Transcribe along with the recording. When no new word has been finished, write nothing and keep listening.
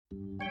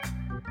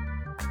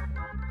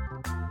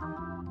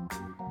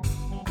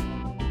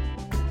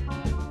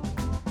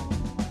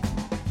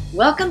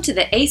Welcome to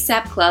the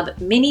ASAP Club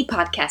mini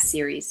podcast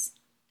series.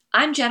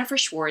 I'm Jennifer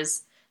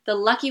Schwartz, the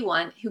lucky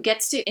one who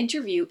gets to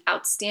interview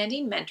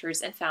outstanding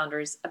mentors and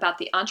founders about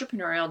the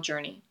entrepreneurial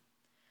journey.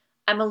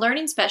 I'm a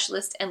learning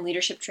specialist and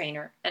leadership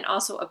trainer, and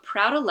also a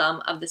proud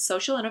alum of the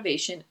Social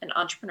Innovation and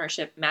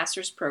Entrepreneurship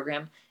Master's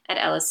Program at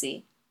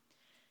LSE.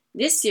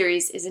 This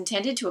series is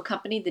intended to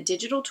accompany the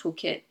digital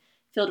toolkit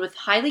filled with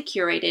highly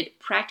curated,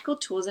 practical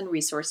tools and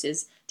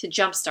resources to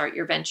jumpstart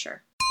your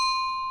venture.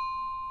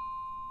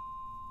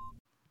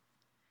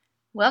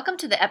 Welcome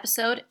to the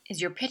episode,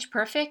 Is Your Pitch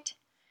Perfect?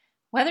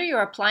 Whether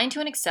you're applying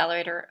to an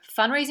accelerator,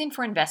 fundraising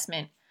for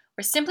investment,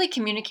 or simply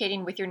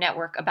communicating with your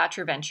network about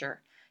your venture,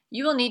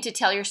 you will need to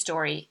tell your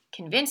story,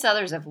 convince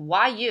others of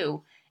why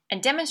you,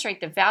 and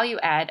demonstrate the value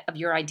add of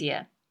your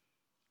idea.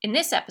 In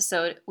this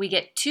episode, we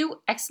get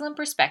two excellent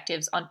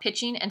perspectives on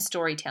pitching and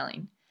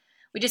storytelling.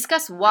 We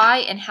discuss why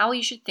and how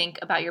you should think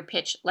about your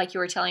pitch like you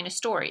are telling a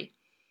story,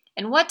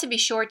 and what to be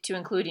sure to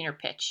include in your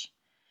pitch.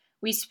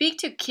 We speak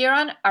to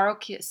Kiran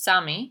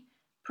Arokisamy,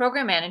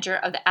 Program Manager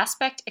of the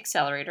Aspect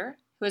Accelerator,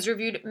 who has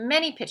reviewed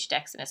many pitch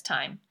decks in his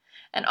time,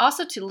 and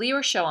also to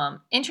Lior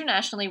Shoam,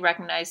 internationally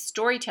recognized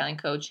storytelling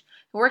coach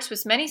who works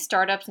with many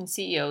startups and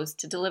CEOs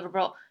to deliver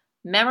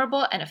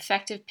memorable and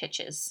effective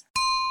pitches.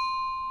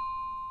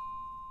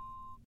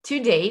 To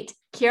date,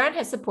 Kiran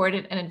has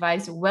supported and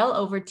advised well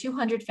over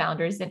 200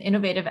 founders and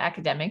innovative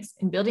academics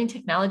in building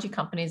technology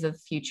companies of the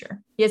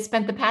future. He has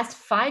spent the past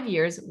 5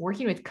 years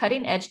working with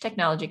cutting-edge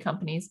technology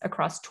companies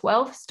across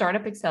 12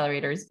 startup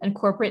accelerators and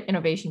corporate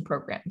innovation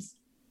programs.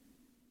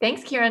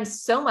 Thanks, Kiran,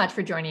 so much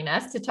for joining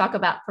us to talk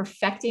about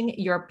perfecting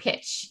your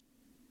pitch.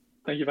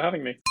 Thank you for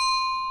having me.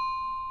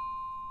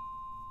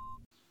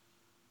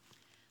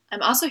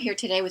 I'm also here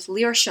today with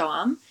Lior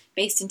Shoam,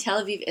 based in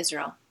Tel Aviv,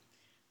 Israel.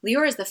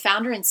 Lior is the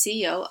founder and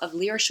CEO of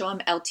Lior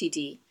Shoam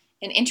Ltd,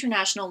 an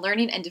international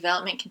learning and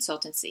development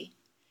consultancy.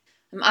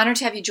 I'm honored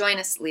to have you join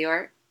us,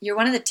 Lior. You're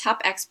one of the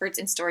top experts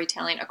in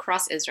storytelling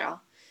across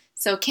Israel,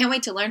 so can't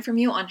wait to learn from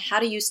you on how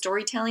to use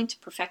storytelling to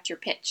perfect your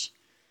pitch.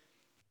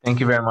 Thank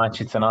you very much.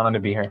 It's an honor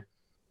to be here.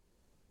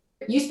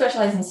 You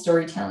specialize in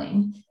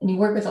storytelling, and you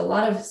work with a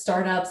lot of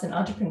startups and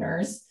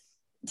entrepreneurs.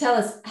 Tell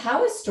us,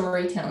 how is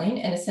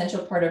storytelling an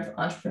essential part of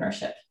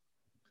entrepreneurship?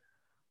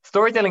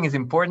 Storytelling is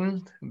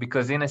important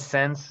because, in a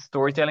sense,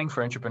 storytelling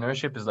for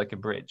entrepreneurship is like a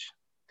bridge.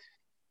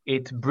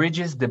 It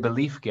bridges the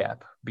belief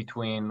gap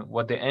between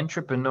what the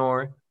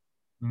entrepreneur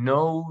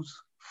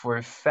knows for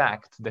a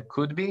fact that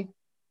could be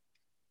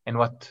and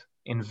what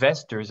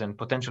investors and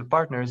potential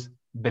partners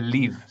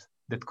believe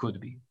that could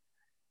be.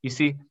 You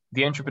see,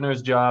 the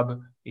entrepreneur's job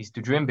is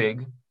to dream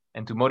big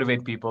and to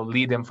motivate people,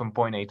 lead them from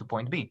point A to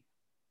point B.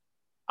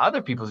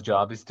 Other people's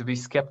job is to be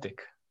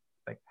skeptic.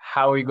 Like,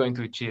 how are you going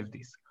to achieve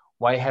this?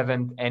 Why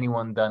haven't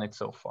anyone done it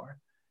so far?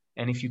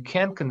 And if you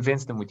can't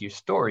convince them with your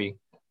story,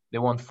 they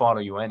won't follow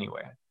you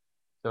anywhere.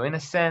 So in a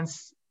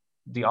sense,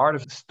 the art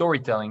of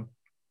storytelling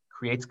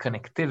creates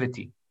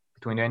connectivity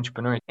between the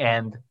entrepreneur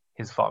and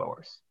his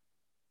followers.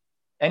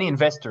 Any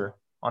investor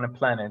on a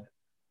planet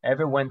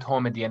ever went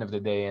home at the end of the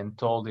day and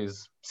told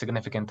his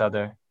significant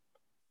other,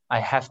 I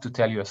have to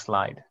tell you a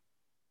slide.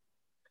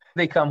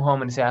 They come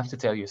home and say, I have to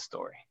tell you a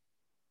story.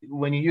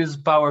 When you use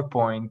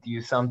PowerPoint,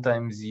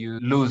 sometimes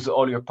you lose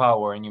all your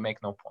power and you make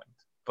no point.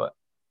 But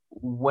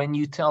when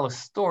you tell a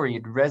story,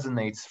 it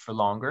resonates for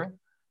longer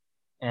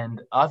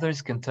and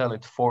others can tell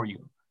it for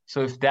you.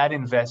 So if that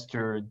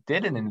investor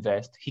didn't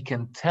invest, he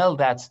can tell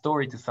that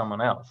story to someone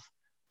else.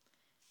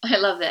 I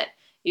love that.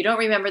 You don't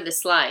remember the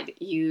slide.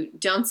 You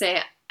don't say,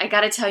 I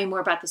got to tell you more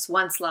about this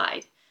one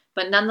slide.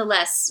 But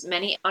nonetheless,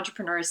 many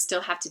entrepreneurs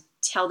still have to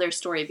tell their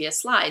story via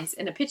slides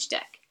in a pitch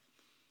deck.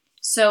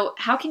 So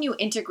how can you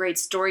integrate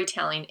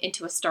storytelling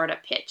into a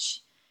startup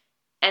pitch?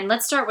 And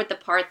let's start with the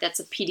part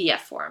that's a PDF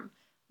form.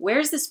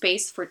 Where's the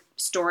space for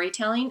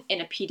storytelling in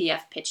a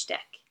PDF pitch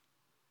deck?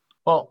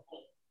 Well,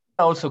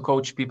 I also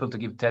coach people to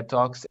give TED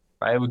Talks.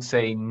 I would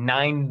say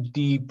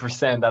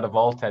 90% out of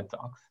all TED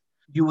Talks.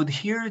 You would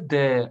hear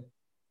the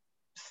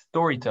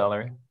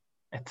storyteller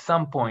at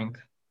some point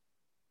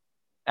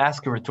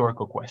ask a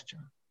rhetorical question.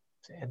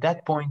 At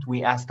that point,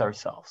 we asked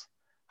ourselves,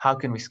 how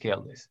can we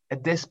scale this?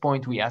 At this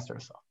point, we asked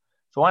ourselves.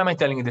 So why am I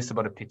telling you this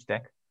about a pitch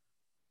deck?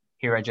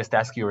 Here, I just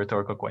ask you a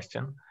rhetorical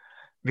question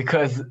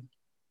because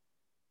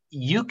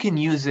you can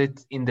use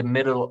it in the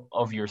middle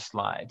of your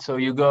slide. So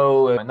you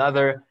go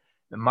another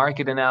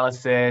market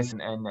analysis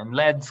and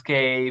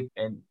landscape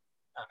and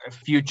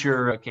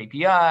future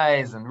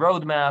KPIs and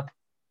roadmap.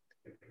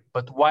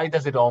 But why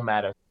does it all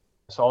matter?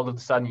 So all of a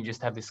sudden you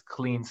just have this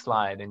clean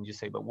slide and you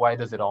say, but why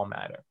does it all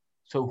matter?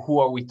 So who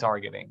are we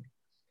targeting?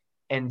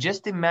 And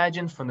just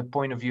imagine from the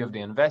point of view of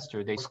the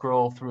investor, they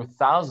scroll through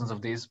thousands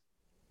of these,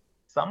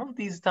 some of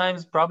these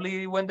times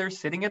probably when they're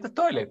sitting at the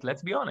toilet,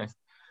 let's be honest.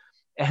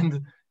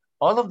 And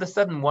all of a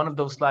sudden, one of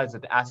those slides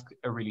that ask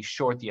a really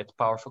short yet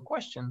powerful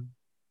question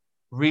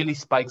really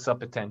spikes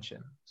up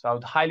attention. So I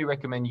would highly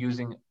recommend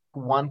using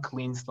one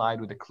clean slide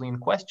with a clean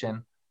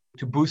question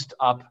to boost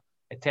up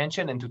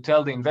attention and to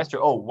tell the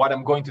investor, oh, what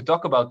I'm going to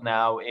talk about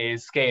now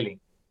is scaling.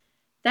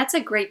 That's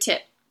a great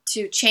tip,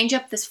 to change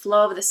up this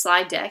flow of the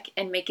slide deck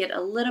and make it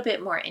a little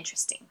bit more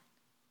interesting.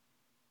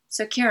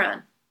 So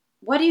Kieran,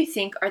 what do you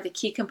think are the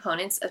key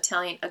components of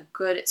telling a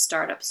good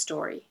startup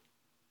story?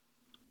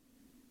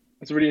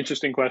 It's a really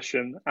interesting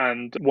question,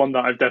 and one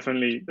that I've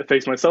definitely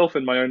faced myself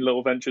in my own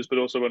little ventures, but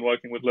also when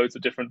working with loads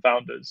of different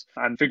founders.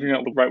 And figuring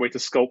out the right way to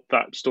sculpt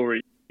that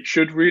story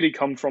should really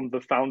come from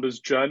the founder's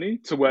journey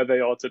to where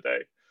they are today.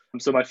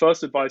 So my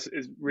first advice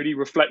is really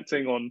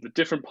reflecting on the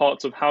different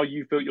parts of how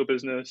you've built your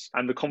business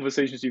and the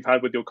conversations you've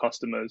had with your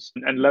customers,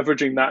 and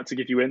leveraging that to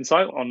give you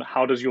insight on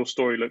how does your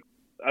story look.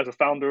 As a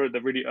founder at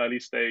the really early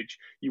stage,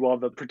 you are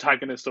the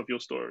protagonist of your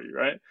story,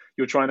 right?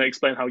 You're trying to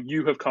explain how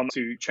you have come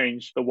to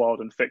change the world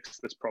and fix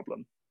this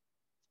problem.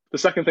 The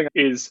second thing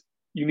is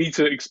you need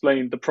to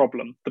explain the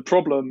problem. The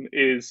problem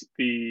is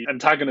the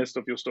antagonist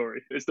of your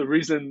story. It's the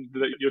reason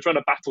that you're trying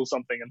to battle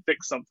something and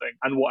fix something.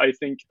 And what I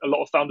think a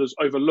lot of founders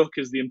overlook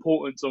is the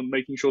importance on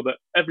making sure that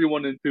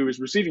everyone who is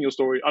receiving your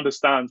story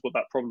understands what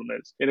that problem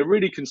is in a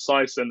really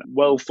concise and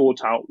well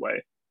thought out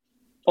way.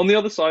 On the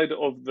other side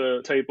of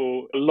the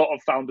table, a lot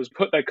of founders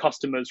put their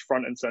customers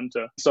front and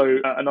center. So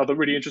another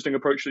really interesting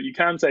approach that you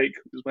can take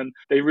is when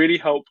they really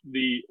help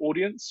the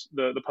audience,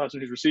 the person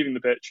who's receiving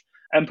the pitch,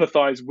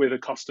 empathize with a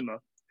customer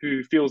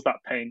who feels that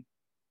pain.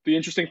 The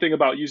interesting thing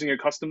about using a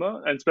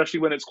customer, and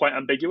especially when it's quite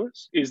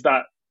ambiguous, is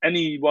that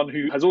anyone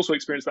who has also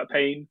experienced that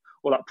pain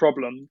or that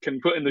problem can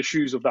put in the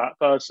shoes of that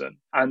person.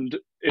 And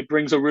it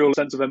brings a real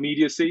sense of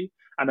immediacy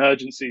and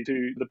urgency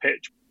to the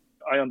pitch.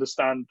 I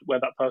understand where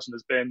that person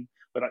has been,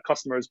 where that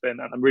customer has been,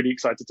 and I'm really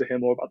excited to hear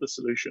more about the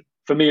solution.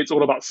 For me, it's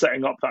all about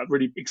setting up that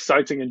really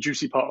exciting and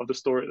juicy part of the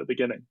story at the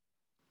beginning.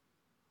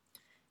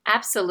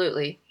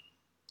 Absolutely.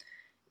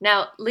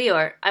 Now,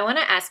 Lior, I want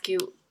to ask you,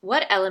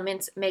 what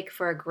elements make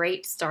for a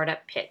great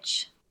startup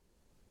pitch?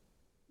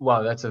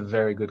 Wow, that's a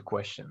very good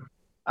question.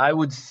 I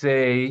would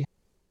say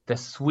the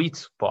sweet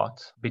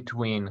spot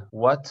between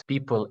what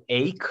people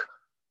ache,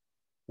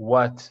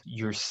 what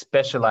you're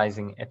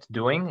specializing at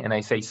doing, and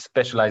I say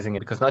specializing it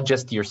because not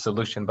just your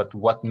solution, but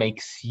what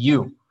makes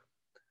you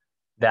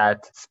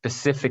that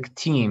specific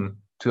team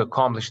to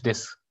accomplish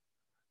this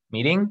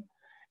meeting,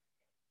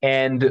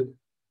 and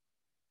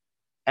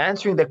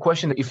answering the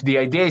question, if the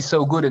idea is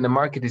so good and the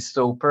market is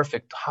so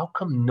perfect, how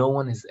come no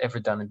one has ever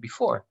done it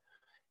before?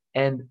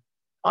 And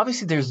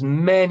obviously there's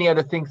many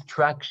other things,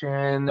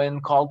 traction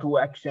and call to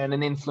action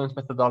and influence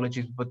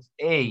methodologies, but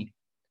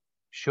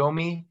show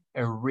me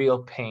a real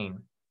pain.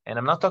 And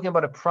I'm not talking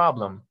about a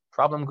problem.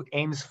 Problem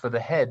aims for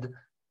the head,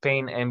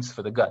 pain aims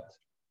for the gut.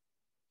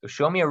 So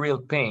show me a real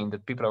pain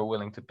that people are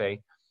willing to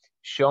pay.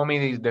 Show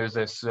me there's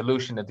a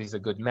solution that is a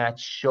good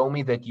match. Show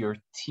me that your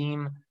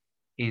team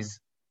is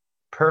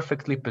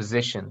perfectly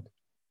positioned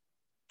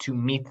to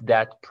meet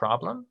that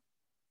problem,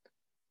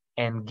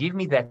 and give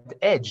me that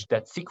edge,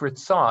 that secret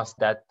sauce,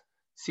 that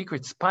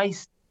secret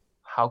spice.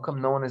 How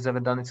come no one has ever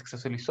done it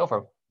successfully so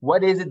far?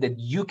 What is it that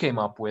you came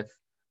up with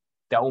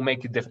that will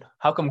make it different?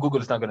 How come Google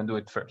is not going to do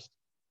it first?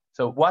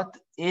 So what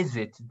is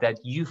it that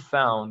you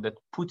found that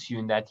puts you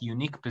in that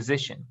unique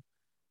position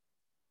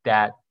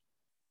that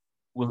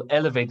will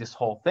elevate this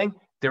whole thing?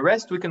 The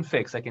rest we can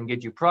fix. I can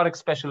get you product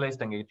specialists,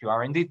 I can get you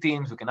R&D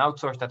teams, we can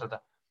outsource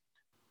that.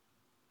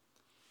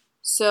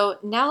 So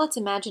now let's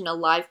imagine a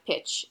live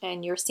pitch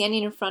and you're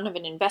standing in front of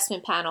an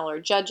investment panel or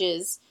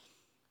judges.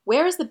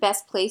 Where is the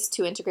best place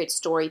to integrate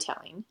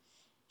storytelling?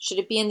 Should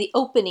it be in the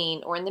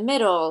opening or in the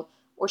middle,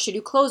 or should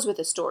you close with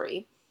a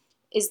story?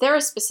 Is there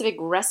a specific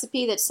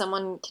recipe that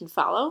someone can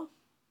follow?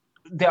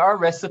 There are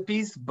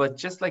recipes, but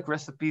just like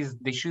recipes,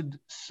 they should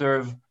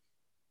serve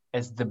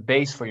as the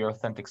base for your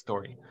authentic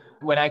story.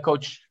 When I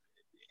coach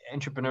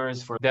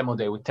entrepreneurs for demo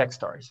day with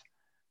Techstars,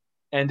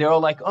 and they're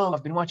all like, oh,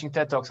 I've been watching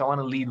TED Talks, I want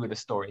to lead with a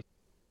story.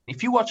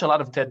 If you watch a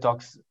lot of TED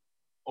Talks,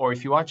 or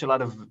if you watch a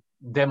lot of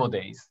demo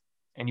days,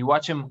 and you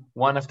watch them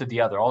one after the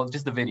other, all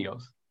just the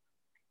videos.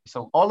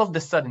 So all of a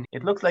sudden,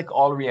 it looks like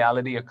all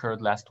reality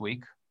occurred last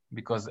week,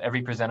 because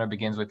every presenter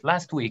begins with,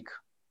 last week,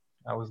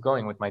 I was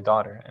going with my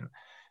daughter. And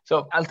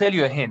so I'll tell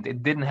you a hint,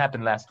 it didn't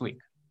happen last week.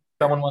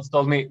 Someone once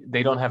told me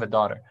they don't have a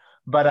daughter.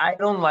 But I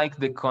don't like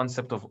the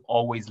concept of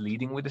always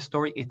leading with a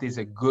story. It is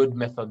a good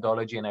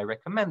methodology, and I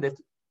recommend it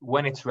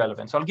when it's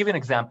relevant. So I'll give you an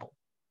example.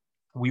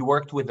 We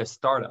worked with a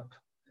startup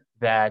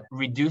that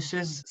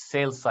reduces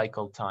sales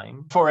cycle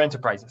time for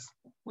enterprises,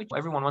 which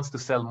everyone wants to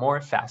sell more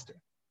faster.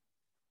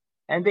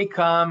 And they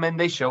come and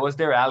they show us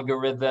their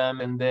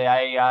algorithm and the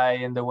AI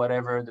and the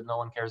whatever that no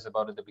one cares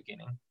about at the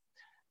beginning.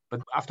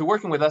 But after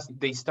working with us,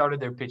 they started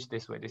their pitch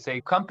this way. They say,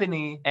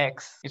 company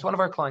X is one of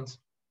our clients.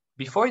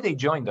 Before they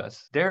joined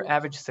us, their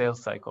average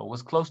sales cycle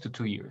was close to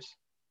 2 years.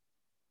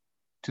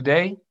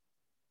 Today,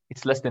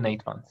 it's less than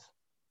 8 months.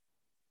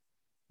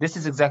 This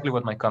is exactly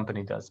what my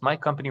company does. My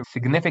company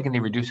significantly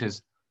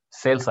reduces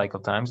sales cycle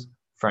times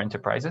for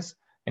enterprises.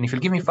 And if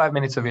you'll give me 5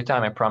 minutes of your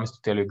time, I promise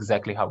to tell you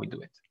exactly how we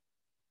do it.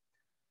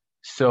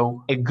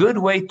 So a good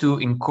way to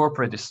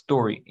incorporate a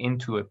story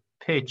into a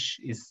pitch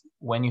is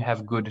when you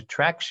have good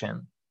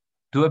traction,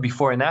 do a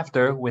before and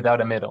after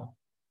without a middle.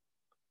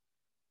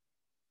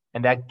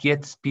 And that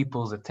gets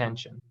people's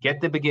attention. Get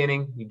the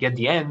beginning, you get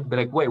the end, but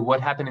like, wait, what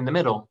happened in the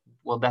middle?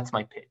 Well, that's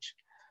my pitch.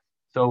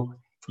 So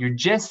you're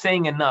just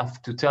saying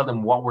enough to tell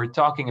them what we're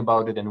talking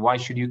about it and why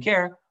should you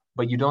care,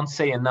 but you don't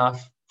say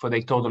enough for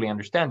they totally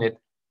understand it.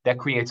 That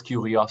creates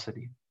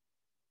curiosity.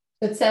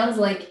 It sounds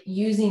like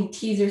using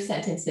teaser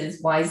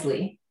sentences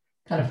wisely,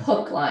 kind of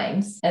hook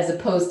lines, as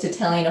opposed to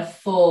telling a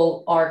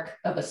full arc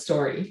of a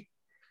story.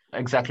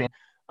 Exactly.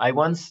 I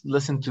once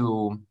listened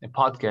to a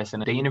podcast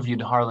and they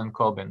interviewed Harlan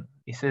Coben.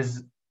 He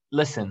says,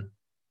 listen,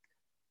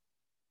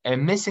 a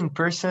missing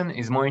person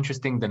is more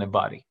interesting than a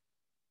body.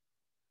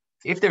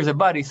 If there's a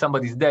body,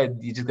 somebody's dead,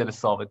 you just got to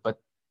solve it. But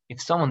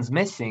if someone's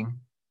missing,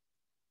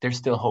 there's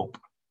still hope.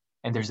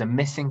 And there's a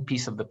missing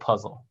piece of the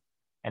puzzle.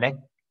 And that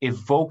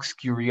evokes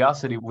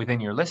curiosity within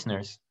your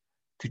listeners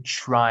to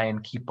try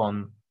and keep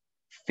on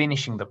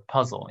finishing the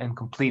puzzle and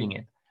completing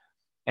it.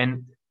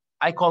 And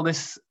I call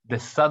this the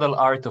subtle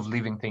art of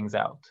leaving things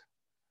out.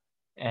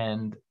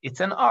 And it's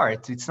an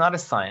art, it's not a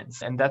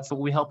science. And that's what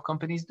we help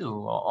companies do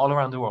all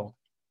around the world.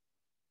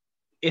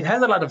 It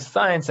has a lot of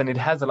science and it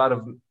has a lot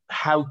of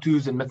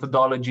how-tos and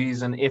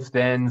methodologies and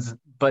if-thens,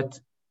 but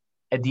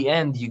at the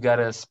end, you got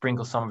to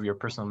sprinkle some of your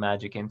personal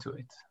magic into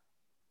it.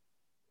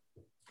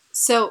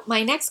 So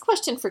my next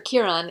question for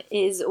Kieran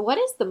is, what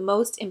is the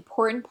most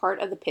important part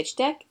of the pitch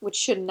deck which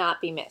should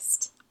not be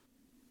missed?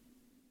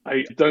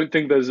 I don't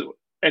think there's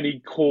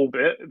any core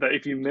bit that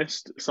if you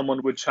missed,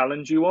 someone would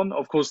challenge you on.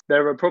 Of course,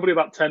 there are probably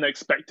about 10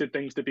 expected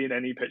things to be in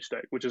any pitch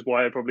deck, which is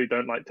why I probably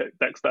don't like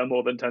decks that are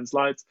more than 10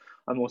 slides.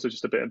 I'm also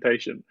just a bit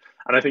impatient.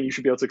 And I think you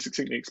should be able to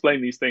succinctly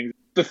explain these things.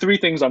 The three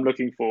things I'm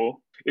looking for,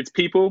 it's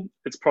people,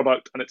 it's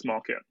product, and it's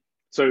market.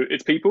 So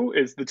it's people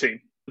is the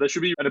team. There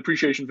should be an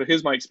appreciation for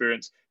here's my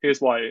experience,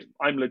 here's why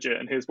I'm legit,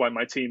 and here's why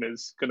my team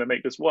is going to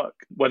make this work.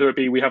 Whether it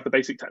be we have the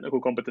basic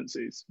technical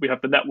competencies, we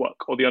have the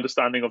network or the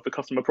understanding of the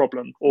customer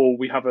problem, or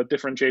we have a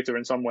differentiator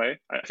in some way.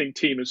 I think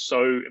team is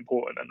so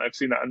important, and I've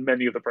seen that in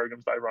many of the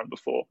programs that I run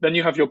before. Then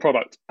you have your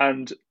product,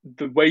 and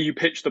the way you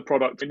pitch the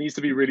product, it needs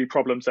to be really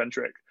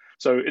problem-centric.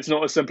 So it's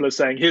not as simple as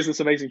saying, here's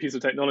this amazing piece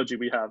of technology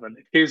we have, and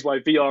here's why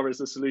VR is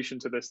the solution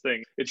to this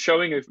thing. It's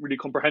showing a really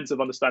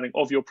comprehensive understanding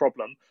of your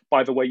problem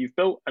by the way you've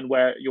built and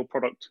where your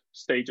product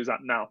stage is at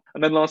now.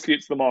 And then lastly,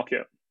 it's the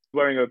market.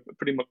 Wearing a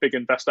pretty much big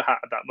investor hat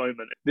at that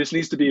moment. This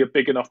needs to be a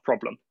big enough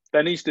problem.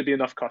 There needs to be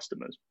enough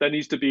customers. There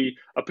needs to be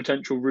a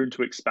potential room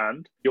to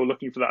expand. You're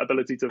looking for that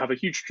ability to have a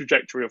huge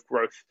trajectory of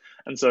growth.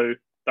 And so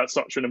that's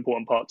such an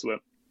important part to it.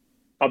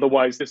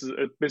 Otherwise, this is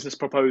a business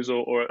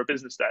proposal or a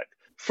business deck.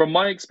 From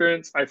my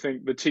experience, I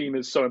think the team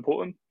is so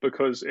important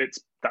because it's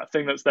that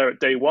thing that's there at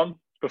day one.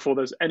 Before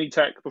there's any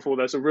tech, before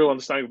there's a real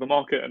understanding of the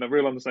market and a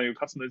real understanding of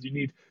customers, you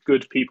need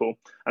good people.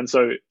 And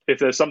so if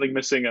there's something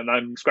missing and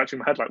I'm scratching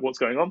my head like what's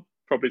going on,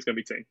 probably it's going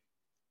to be team.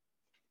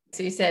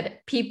 So you said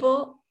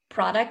people,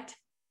 product,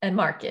 and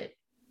market.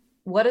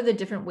 What are the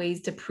different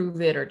ways to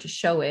prove it or to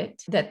show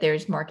it that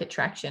there's market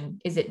traction?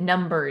 Is it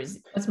numbers?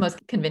 What's most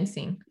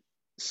convincing?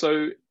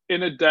 So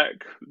in a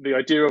deck, the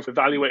idea of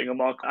evaluating a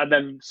market and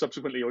then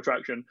subsequently your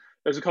traction,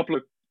 there's a couple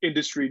of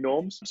industry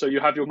norms. So you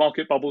have your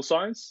market bubble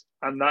size,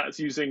 and that's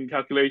using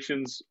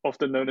calculations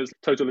often known as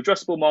total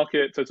addressable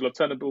market, total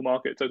obtainable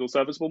market, total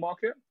serviceable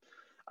market.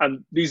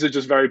 And these are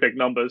just very big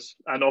numbers,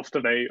 and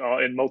often they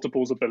are in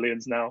multiples of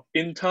billions now.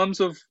 In terms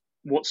of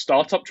what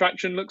startup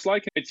traction looks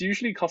like, it's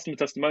usually customer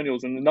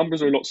testimonials, and the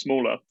numbers are a lot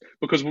smaller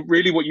because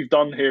really what you've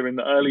done here in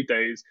the early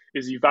days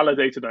is you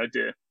validated an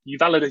idea. You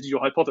validated your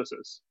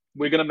hypothesis.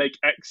 We're going to make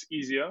X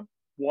easier.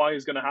 Y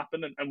is going to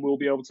happen, and we'll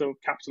be able to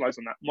capitalize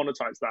on that,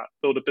 monetize that,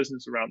 build a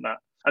business around that.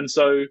 And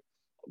so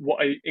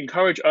what I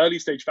encourage early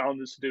stage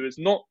founders to do is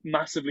not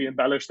massively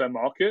embellish their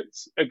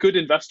markets. A good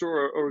investor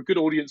or a good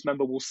audience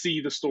member will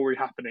see the story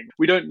happening.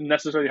 We don't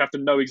necessarily have to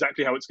know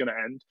exactly how it's going to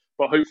end,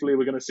 but hopefully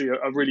we're going to see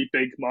a really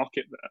big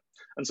market there.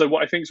 And so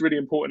what I think is really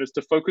important is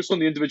to focus on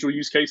the individual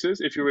use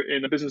cases if you're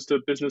in a business to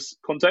business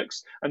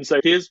context and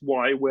say, here's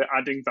why we're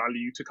adding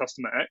value to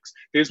customer X.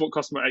 Here's what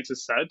customer X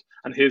has said,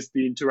 and here's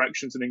the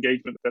interactions and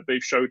engagement that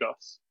they've showed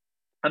us.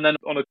 And then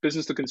on a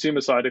business to consumer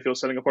side, if you're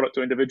selling a product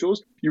to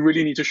individuals, you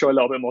really need to show a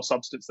little bit more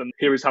substance than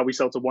here is how we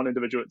sell to one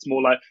individual. It's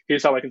more like,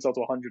 here's how I can sell to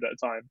 100 at a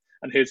time.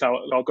 And here's how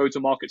our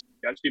go-to-market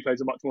actually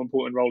plays a much more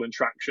important role in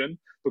traction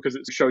because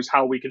it shows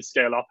how we can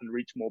scale up and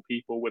reach more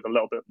people with a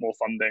little bit more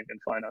funding and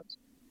finance.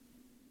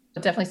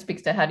 It definitely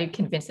speaks to how do you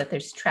convince that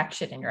there's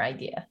traction in your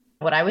idea.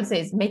 What I would say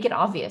is make it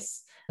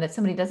obvious that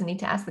somebody doesn't need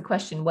to ask the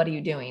question, what are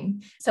you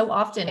doing? So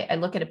often I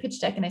look at a pitch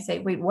deck and I say,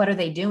 wait, what are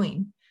they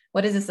doing?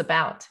 What is this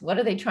about? What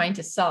are they trying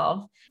to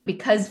solve?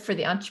 Because for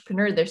the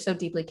entrepreneur, they're so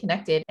deeply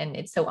connected and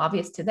it's so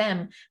obvious to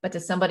them, but to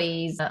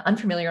somebody's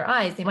unfamiliar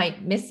eyes, they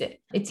might miss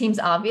it. It seems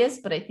obvious,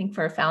 but I think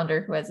for a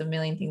founder who has a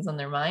million things on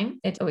their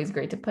mind, it's always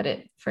great to put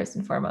it first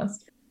and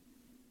foremost.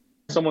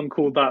 Someone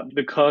called that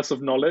the curse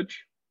of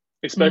knowledge,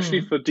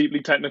 especially for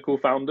deeply technical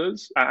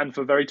founders and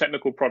for very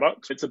technical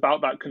products. It's about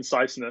that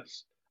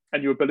conciseness.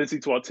 and your ability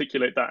to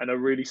articulate that in a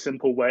really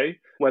simple way,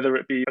 whether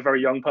it be a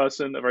very young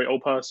person, a very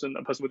old person,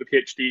 a person with a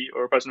PhD,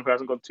 or a person who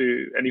hasn't gone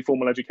to any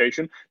formal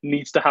education,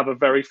 needs to have a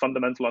very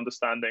fundamental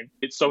understanding.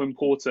 It's so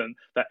important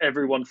that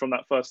everyone from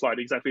that first slide,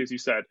 exactly as you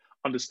said,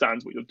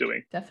 understands what you're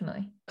doing.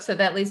 Definitely. So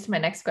that leads to my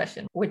next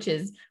question, which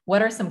is,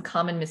 what are some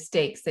common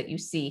mistakes that you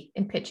see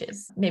in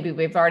pitches? Maybe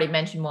we've already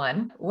mentioned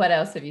one. What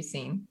else have you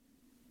seen?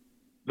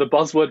 The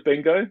buzzword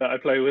bingo that I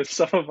play with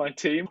some of my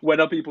team.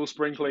 When are people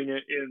sprinkling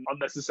it in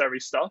unnecessary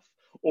stuff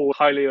or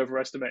highly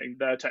overestimating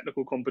their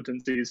technical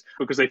competencies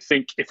because they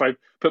think if I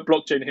put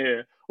blockchain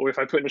here or if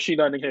I put machine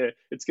learning here,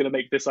 it's going to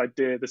make this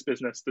idea, this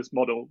business, this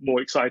model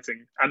more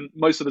exciting. And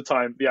most of the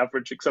time, the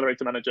average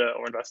accelerator manager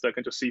or investor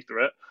can just see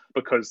through it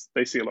because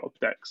they see a lot of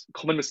decks.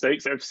 Common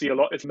mistakes I see a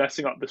lot is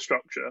messing up the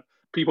structure.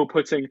 People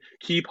putting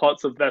key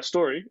parts of their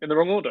story in the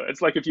wrong order.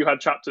 It's like if you had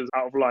chapters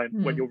out of line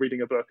when you're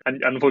reading a book,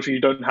 and unfortunately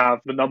you don't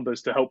have the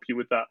numbers to help you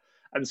with that.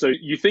 And so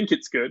you think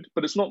it's good,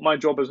 but it's not my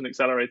job as an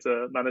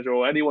accelerator manager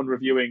or anyone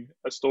reviewing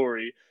a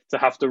story to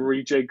have to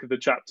rejig the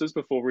chapters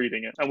before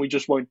reading it. And we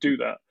just won't do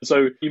that.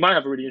 So you might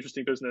have a really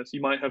interesting business,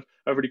 you might have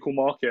a really cool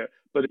market,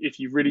 but if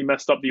you really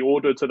messed up the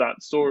order to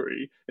that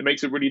story, it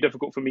makes it really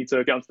difficult for me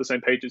to get onto the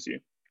same page as you.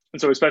 And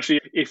so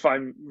especially if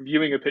I'm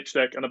viewing a pitch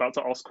deck and about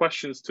to ask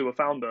questions to a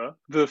founder,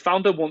 the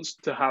founder wants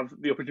to have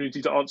the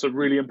opportunity to answer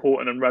really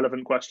important and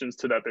relevant questions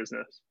to their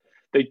business.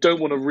 They don't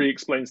want to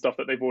re-explain stuff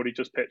that they've already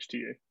just pitched to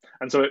you.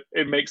 And so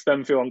it makes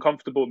them feel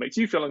uncomfortable. It makes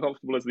you feel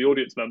uncomfortable as the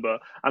audience member.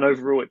 And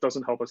overall, it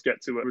doesn't help us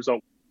get to a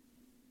result.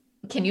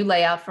 Can you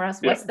lay out for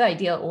us what's the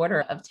ideal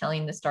order of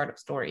telling the startup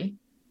story?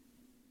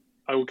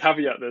 I will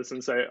caveat this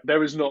and say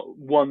there is not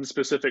one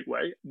specific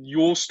way.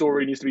 Your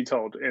story needs to be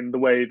told in the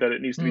way that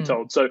it needs to be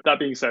told. So that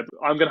being said,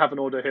 I'm going to have an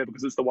order here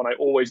because it's the one I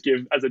always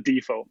give as a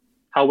default.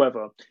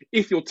 However,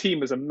 if your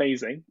team is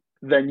amazing,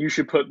 then you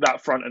should put that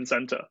front and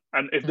center.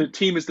 And if the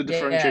team is the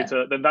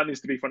differentiator, then that needs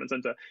to be front and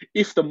center.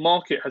 If the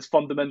market has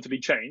fundamentally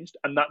changed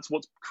and that's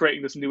what's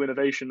creating this new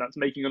innovation, that's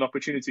making an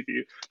opportunity for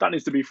you, that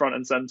needs to be front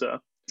and center.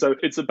 So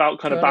it's about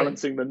kind of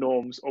balancing the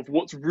norms of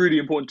what's really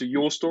important to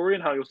your story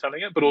and how you're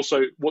telling it, but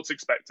also what's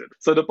expected.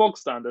 So the bog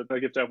standard I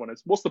give to everyone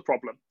is, what's the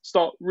problem?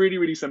 Start really,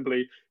 really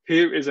simply.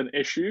 Here is an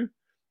issue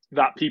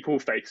that people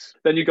face.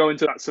 Then you go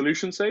into that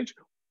solution stage.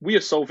 We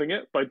are solving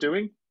it by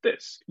doing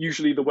this.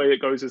 Usually the way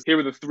it goes is, here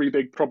are the three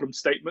big problem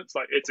statements,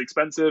 like it's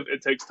expensive,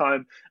 it takes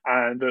time,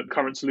 and the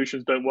current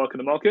solutions don't work in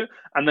the market.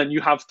 And then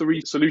you have three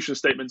solution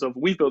statements of,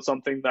 we've built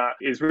something that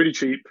is really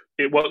cheap,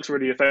 it works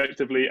really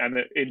effectively, and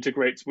it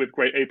integrates with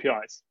great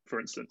APIs, for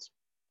instance.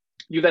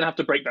 You then have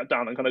to break that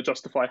down and kind of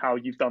justify how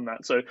you've done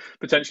that. So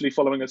potentially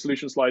following a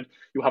solution slide,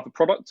 you'll have a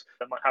product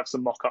that might have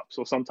some mock-ups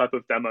or some type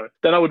of demo.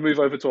 Then I would move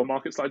over to a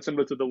market slide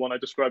similar to the one I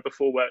described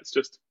before, where it's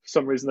just, for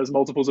some reason, there's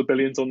multiples of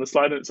billions on the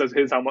slide and it says,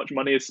 here's how much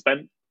money is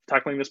spent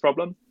tackling this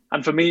problem.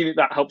 And for me,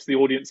 that helps the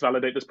audience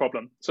validate this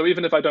problem. So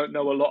even if I don't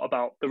know a lot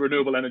about the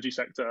renewable energy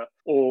sector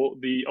or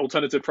the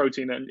alternative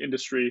protein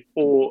industry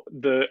or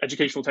the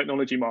educational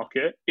technology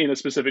market in a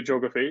specific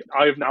geography,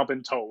 I have now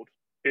been told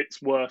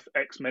it's worth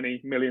X many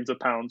millions of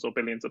pounds or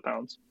billions of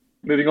pounds.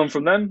 Moving on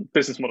from then,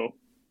 business model.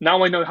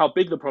 Now I know how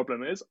big the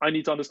problem is. I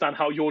need to understand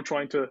how you're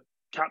trying to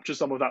capture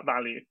some of that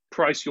value,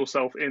 price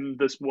yourself in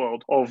this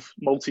world of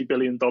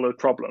multi-billion-dollar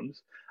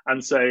problems,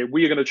 and say,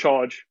 we are going to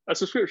charge a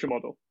subscription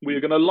model. We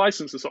are going to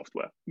license the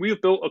software. We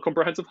have built a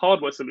comprehensive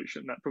hardware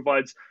solution that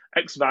provides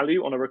X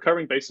value on a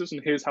recurring basis,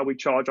 and here's how we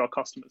charge our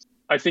customers.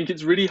 I think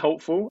it's really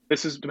helpful,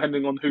 this is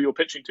depending on who you're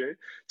pitching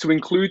to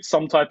include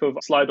some type of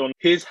slide on,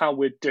 here's how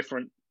we're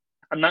different.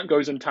 And that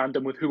goes in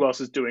tandem with who else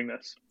is doing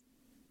this.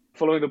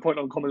 Following the point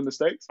on common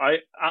mistakes, I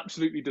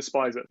absolutely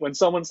despise it. When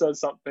someone says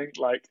something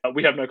like,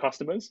 we have no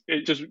customers,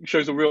 it just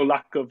shows a real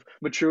lack of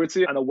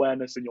maturity and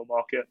awareness in your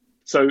market.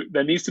 So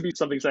there needs to be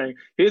something saying,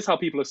 here's how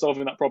people are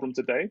solving that problem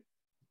today.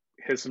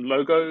 Here's some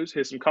logos,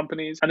 here's some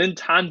companies. And in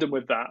tandem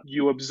with that,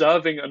 you're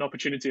observing an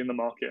opportunity in the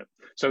market.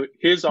 So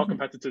here's our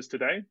competitors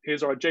today.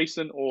 Here's our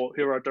adjacent or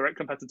here are our direct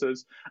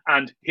competitors.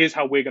 And here's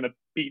how we're going to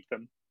beat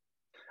them.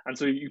 And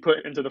so you put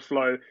it into the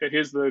flow.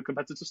 Here's the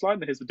competitor slide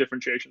and here's the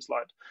differentiation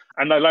slide.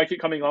 And I like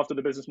it coming after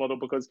the business model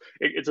because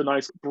it's a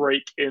nice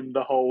break in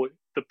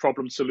the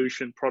problem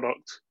solution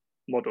product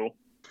model.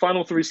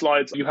 Final three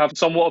slides, you have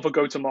somewhat of a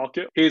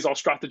go-to-market. Here's our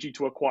strategy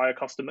to acquire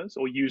customers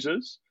or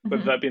users,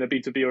 whether that be in a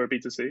B2B or a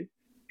B2C.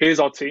 Here's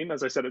our team.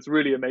 As I said, it's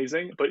really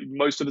amazing, but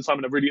most of the time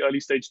in a really early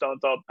stage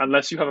startup,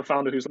 unless you have a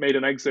founder who's made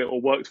an exit or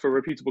worked for a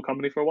reputable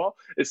company for a while,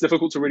 it's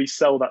difficult to really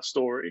sell that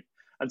story.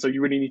 And so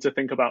you really need to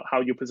think about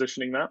how you're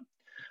positioning that.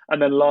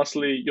 And then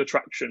lastly, your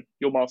traction,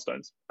 your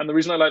milestones. And the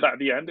reason I like that at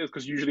the end is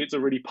because usually it's a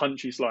really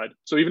punchy slide.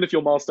 So even if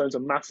your milestones are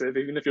massive,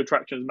 even if your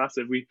traction is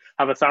massive, we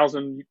have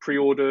 1,000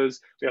 pre-orders,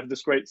 we have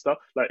this great stuff.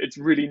 Like, it's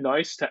really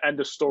nice to end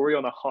a story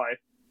on a high.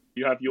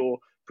 You have your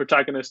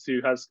protagonist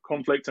who has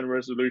conflict and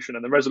resolution.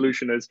 And the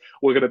resolution is,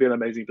 we're going to be an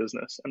amazing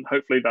business. And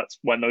hopefully that's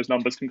when those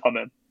numbers can come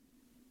in.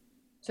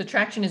 So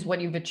traction is what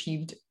you've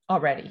achieved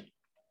already.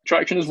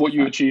 Traction is what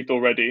you achieved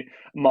already.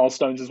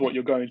 Milestones is what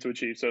you're going to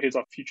achieve. So here's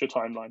our future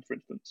timeline, for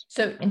instance.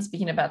 So in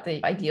speaking about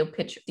the ideal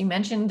pitch, you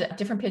mentioned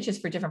different pitches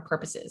for different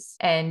purposes.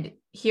 And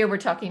here we're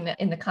talking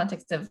in the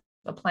context of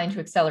applying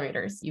to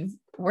accelerators. You've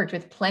worked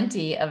with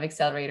plenty of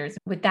accelerators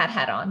with that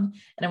hat on.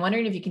 And I'm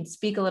wondering if you can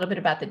speak a little bit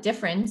about the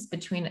difference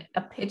between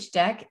a pitch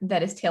deck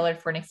that is tailored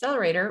for an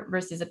accelerator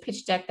versus a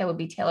pitch deck that would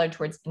be tailored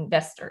towards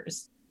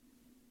investors.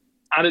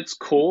 At its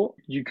core,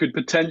 you could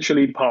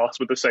potentially pass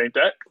with the same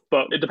deck,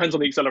 but it depends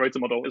on the accelerator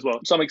model as well.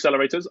 Some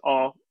accelerators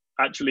are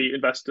actually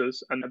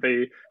investors and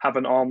they have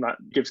an arm that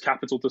gives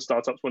capital to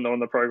startups when they're on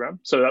the program.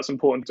 So that's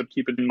important to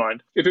keep it in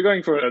mind. If you're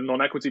going for a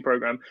non-equity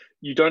program,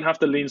 you don't have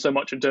to lean so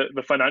much into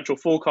the financial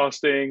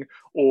forecasting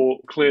or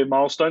clear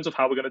milestones of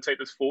how we're going to take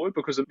this forward,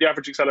 because the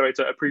average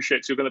accelerator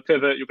appreciates you're going to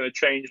pivot, you're going to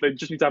change. They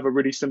just need to have a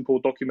really simple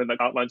document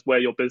that outlines where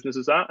your business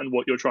is at and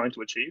what you're trying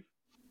to achieve.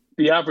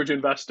 The average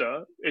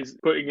investor is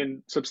putting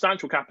in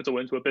substantial capital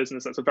into a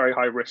business that's a very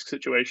high risk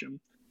situation.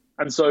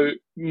 And so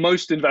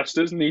most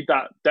investors need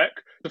that deck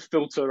to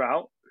filter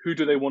out who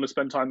do they want to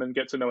spend time and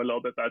get to know a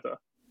little bit better.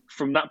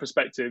 From that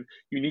perspective,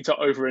 you need to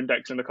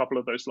over-index in a couple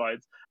of those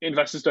slides.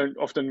 Investors don't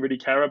often really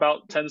care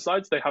about 10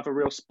 slides. They have a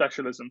real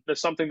specialism.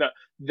 There's something that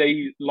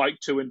they like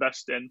to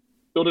invest in.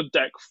 Build a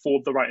deck for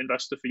the right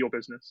investor for your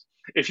business.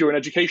 If you're an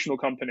educational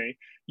company,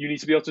 you need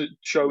to be able to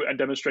show and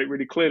demonstrate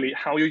really clearly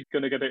how you're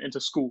going to get it into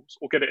schools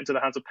or get it into the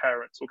hands of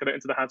parents or get it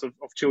into the hands of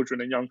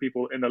children and young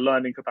people in a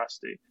learning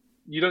capacity.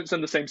 You don't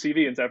send the same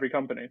CV into every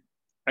company.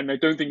 And I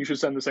don't think you should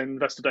send the same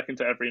investor deck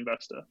into every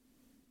investor.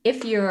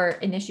 If your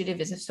initiative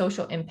is a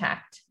social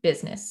impact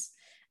business,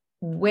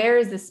 where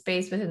is the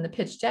space within the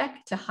pitch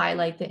deck to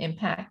highlight the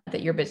impact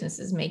that your business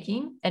is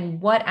making? And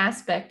what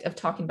aspect of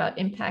talking about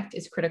impact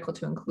is critical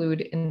to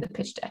include in the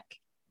pitch deck?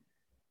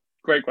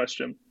 Great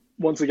question.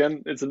 Once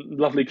again, it's a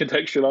lovely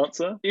contextual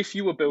answer. If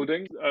you were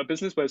building a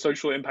business where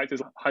social impact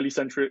is highly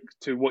centric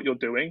to what you're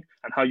doing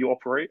and how you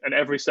operate and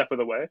every step of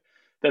the way,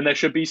 then there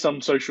should be some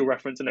social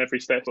reference in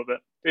every step of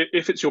it.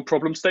 If it's your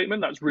problem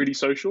statement, that's really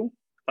social.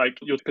 Like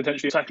you're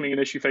potentially tackling an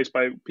issue faced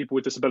by people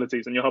with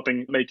disabilities and you're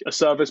helping make a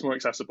service more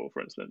accessible,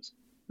 for instance,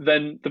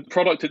 then the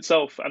product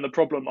itself and the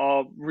problem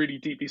are really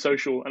deeply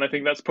social. And I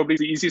think that's probably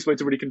the easiest way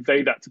to really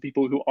convey that to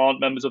people who aren't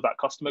members of that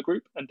customer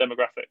group and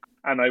demographic.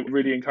 And I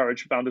really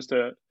encourage founders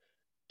to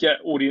get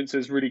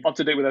audiences really up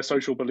to date with their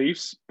social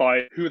beliefs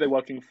by who they're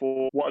working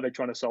for, what are they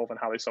trying to solve and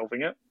how they're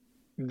solving it.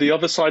 The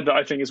other side that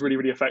I think is really,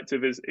 really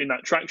effective is in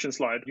that traction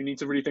slide, you need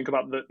to really think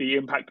about the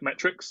impact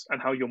metrics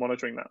and how you're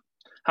monitoring that.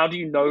 How do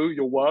you know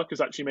your work is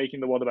actually making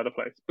the world a better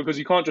place? Because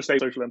you can't just say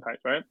social impact,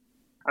 right?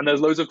 And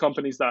there's loads of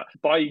companies that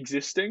by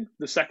existing,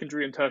 the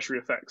secondary and tertiary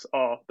effects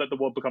are that the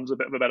world becomes a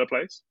bit of a better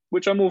place,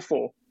 which I'm all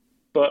for.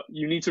 But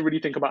you need to really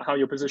think about how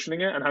you're positioning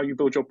it and how you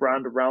build your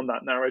brand around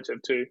that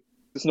narrative too.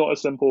 It's not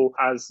as simple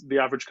as the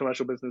average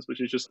commercial business,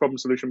 which is just problem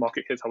solution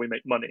market, here's how we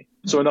make money.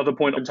 So another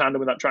point in tandem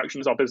with that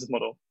traction is our business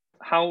model.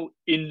 How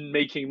in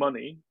making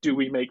money do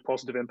we make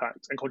positive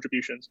impact and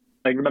contributions?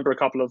 I remember a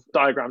couple of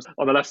diagrams.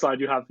 On the left side,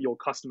 you have your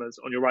customers.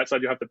 On your right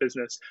side, you have the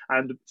business.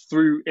 And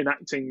through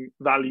enacting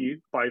value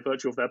by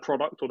virtue of their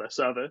product or their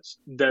service,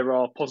 there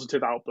are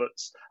positive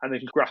outputs and they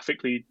can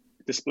graphically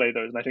display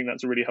those. And I think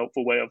that's a really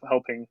helpful way of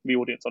helping the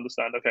audience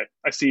understand, okay,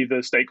 I see the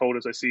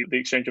stakeholders, I see the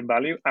exchange of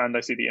value, and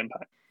I see the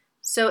impact.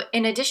 So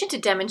in addition to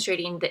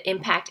demonstrating the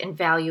impact and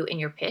value in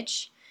your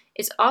pitch,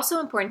 it's also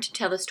important to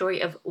tell the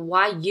story of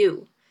why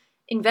you.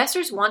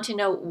 Investors want to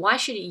know, why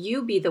should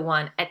you be the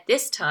one at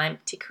this time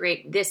to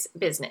create this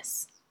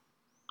business?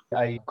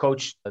 I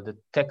coached the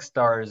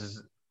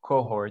Techstars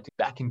cohort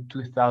back in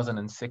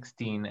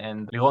 2016,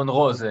 and Liron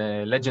Rose,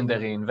 a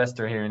legendary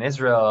investor here in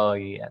Israel,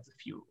 he has a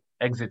few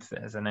exits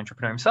as an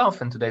entrepreneur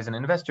himself, and today as an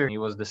investor. He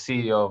was the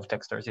CEO of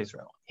Techstars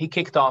Israel. He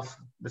kicked off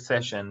the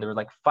session. There were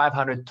like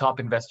 500 top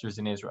investors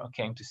in Israel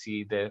came to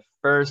see the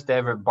first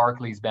ever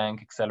Barclays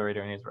Bank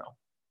accelerator in Israel.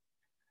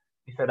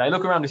 He said, I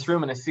look around this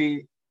room and I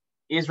see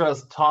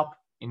Israel's top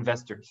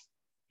investors.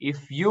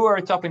 If you are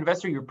a top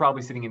investor, you're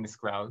probably sitting in this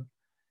crowd.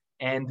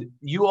 And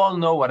you all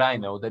know what I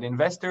know, that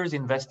investors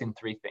invest in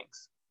three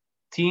things: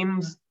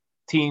 teams,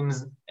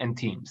 teams, and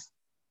teams.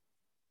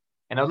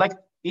 And I would like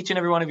each and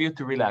every one of you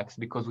to relax,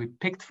 because we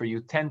picked for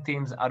you 10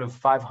 teams out of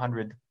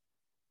 500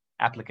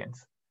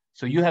 applicants.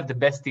 So you have the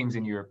best teams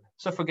in Europe.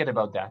 So forget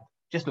about that.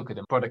 Just look at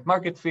the product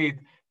market fit,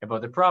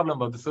 about the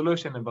problem, about the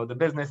solution, about the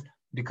business,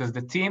 because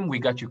the team, we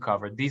got you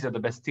covered. These are the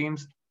best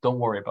teams. Don't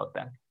worry about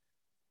that.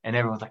 And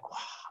everyone's like, wow.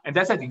 And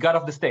that's it. He got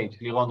off the stage.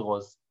 Liron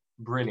was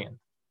brilliant.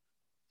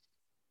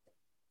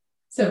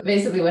 So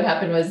basically what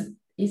happened was,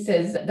 he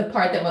says the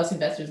part that most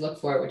investors look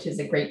for, which is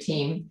a great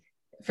team,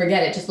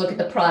 forget it. Just look at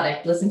the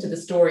product, listen to the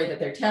story that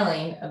they're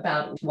telling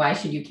about why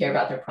should you care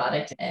about their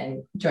product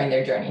and join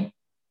their journey.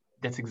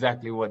 That's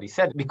exactly what he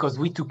said, because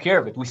we took care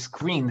of it. We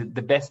screened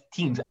the best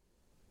teams.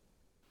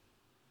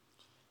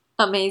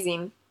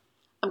 Amazing.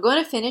 I'm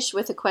going to finish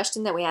with a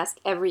question that we ask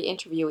every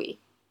interviewee.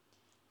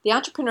 The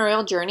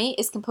entrepreneurial journey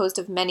is composed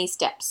of many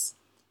steps.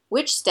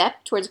 Which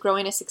step towards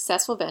growing a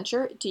successful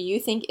venture do you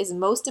think is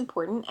most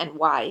important, and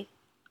why?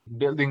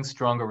 Building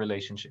stronger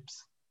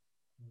relationships.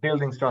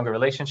 building stronger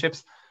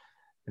relationships.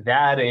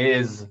 That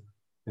is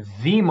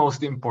the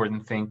most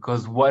important thing,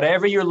 because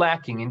whatever you're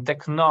lacking in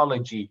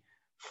technology,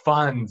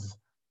 funds,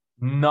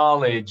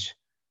 knowledge,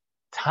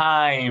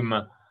 time,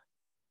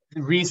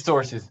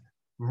 resources,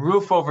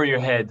 roof over your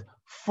head,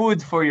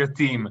 food for your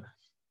team,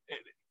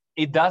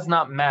 it does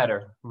not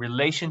matter.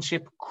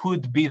 Relationship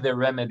could be the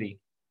remedy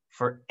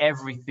for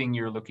everything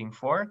you're looking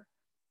for.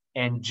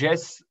 And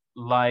just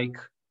like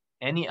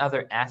any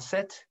other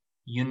asset,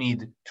 you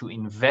need to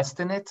invest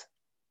in it,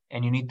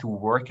 and you need to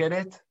work at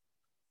it,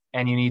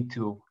 and you need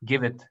to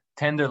give it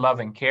tender love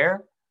and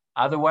care.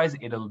 Otherwise,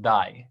 it'll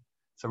die.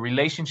 So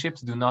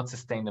relationships do not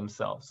sustain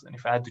themselves. And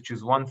if I had to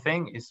choose one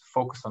thing, is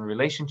focus on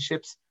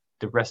relationships,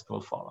 the rest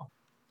will follow.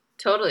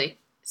 Totally.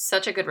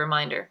 Such a good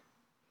reminder.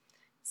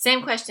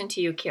 Same question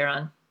to you,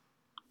 Kieran.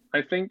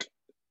 I think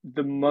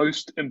the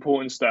most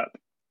important step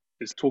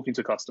is talking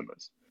to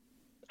customers.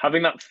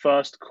 Having that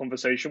first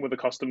conversation with a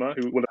customer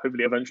who will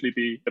hopefully eventually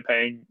be a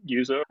paying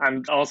user,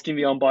 and asking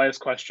the unbiased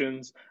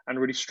questions and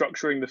really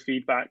structuring the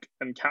feedback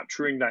and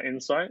capturing that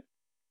insight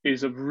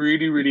is a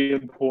really, really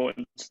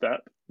important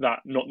step that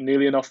not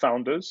nearly enough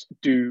founders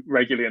do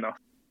regularly enough.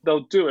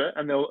 They'll do it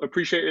and they'll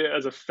appreciate it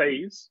as a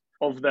phase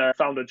of their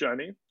founder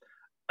journey,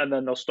 and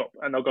then they'll stop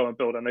and they'll go and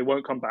build and they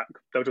won't come back.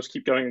 They'll just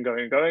keep going and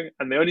going and going.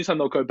 And the only time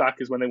they'll go back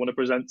is when they want to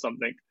present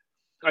something.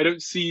 I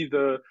don't see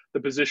the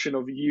position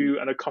of you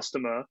and a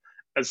customer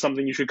as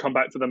something you should come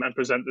back to them and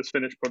present this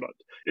finished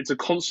product. It's a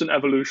constant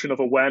evolution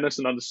of awareness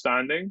and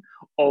understanding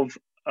of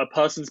a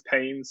person's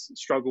pains,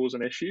 struggles,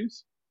 and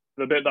issues.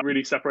 The bit that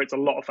really separates a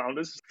lot of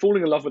founders is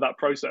falling in love with that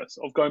process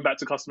of going back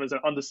to customers and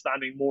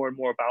understanding more and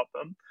more about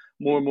them,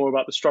 more and more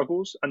about the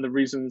struggles and the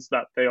reasons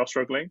that they are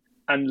struggling,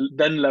 and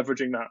then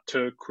leveraging that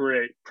to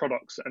create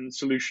products and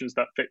solutions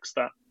that fix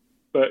that.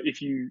 But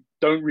if you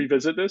don't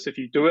revisit this, if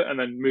you do it and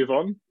then move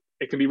on,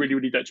 it can be really,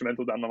 really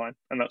detrimental down the line.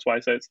 And that's why I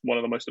say it's one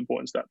of the most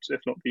important steps,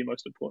 if not the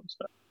most important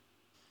step.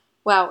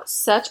 Wow,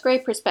 such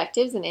great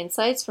perspectives and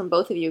insights from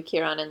both of you,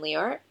 Kieran and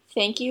Lior.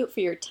 Thank you for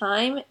your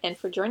time and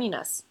for joining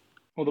us.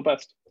 All the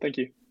best. Thank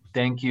you.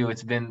 Thank you.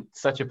 It's been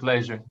such a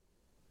pleasure.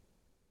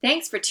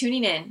 Thanks for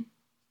tuning in.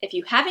 If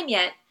you haven't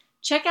yet,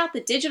 check out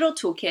the digital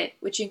toolkit,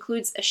 which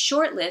includes a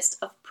short list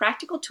of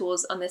practical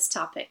tools on this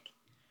topic.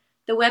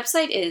 The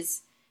website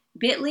is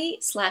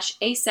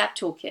bit.ly/ASAP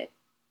toolkit.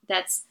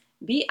 That's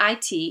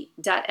bit.ly/ASAP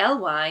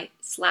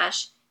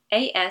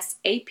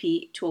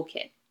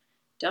toolkit.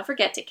 Don't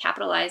forget to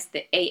capitalize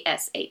the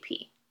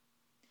ASAP.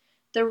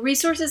 The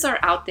resources are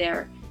out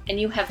there, and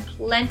you have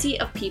plenty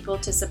of people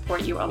to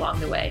support you along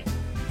the way.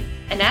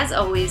 And as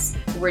always,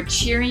 we're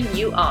cheering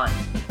you on.